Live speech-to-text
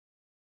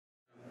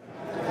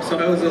So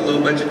I was a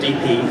low-budget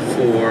DP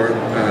for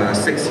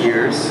 6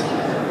 years,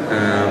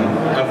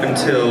 up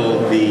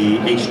until the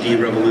HD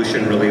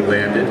revolution really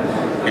landed,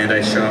 and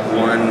I shot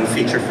one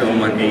feature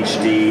film on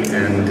HD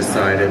and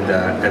decided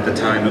that at the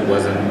time it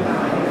wasn't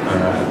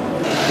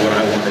what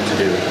I wanted to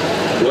do.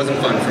 It wasn't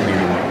fun for me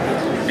anymore.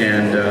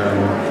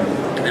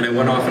 And I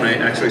went off and I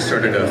actually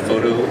started a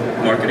photo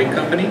marketing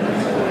company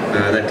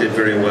that did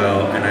very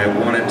well, and I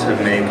wanted to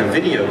make a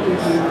video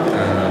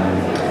booth.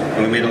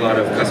 And we made a lot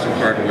of custom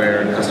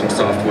hardware and custom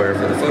software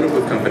for the photo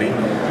booth company.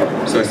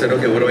 So I said,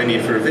 okay, what do I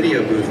need for a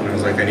video booth? And I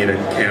was like, I need a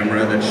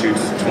camera that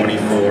shoots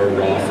 24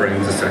 raw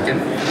frames a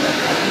second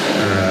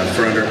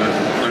for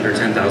under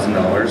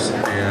 $10,000,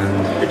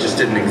 and it just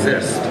didn't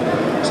exist.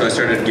 So I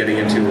started getting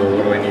into, well,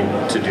 what do I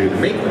need to do to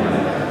make one?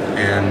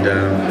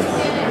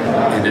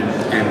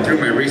 And through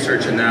my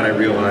research in that, I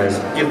realized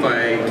if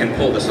I can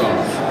pull this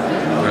off,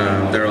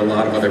 there are a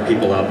lot of other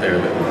people out there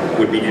that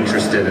would be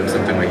interested in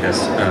something like this.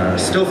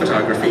 Still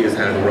photography has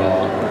had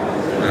RAW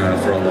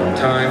for a long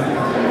time,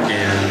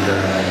 and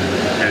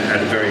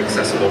at very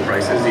accessible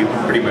prices. You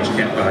pretty much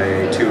can't buy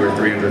a $200 or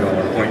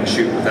 $300 point and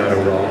shoot without a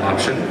RAW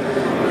option.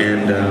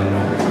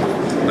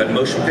 But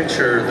motion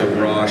picture, the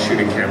RAW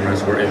shooting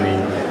cameras were in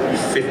the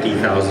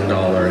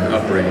 $50,000 and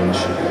up range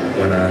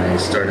when I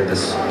started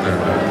this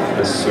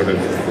sort of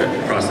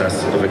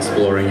process of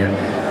exploring it,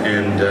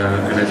 and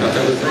I thought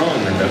that was wrong,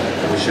 and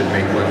that we should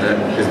make one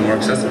that is more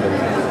accessible.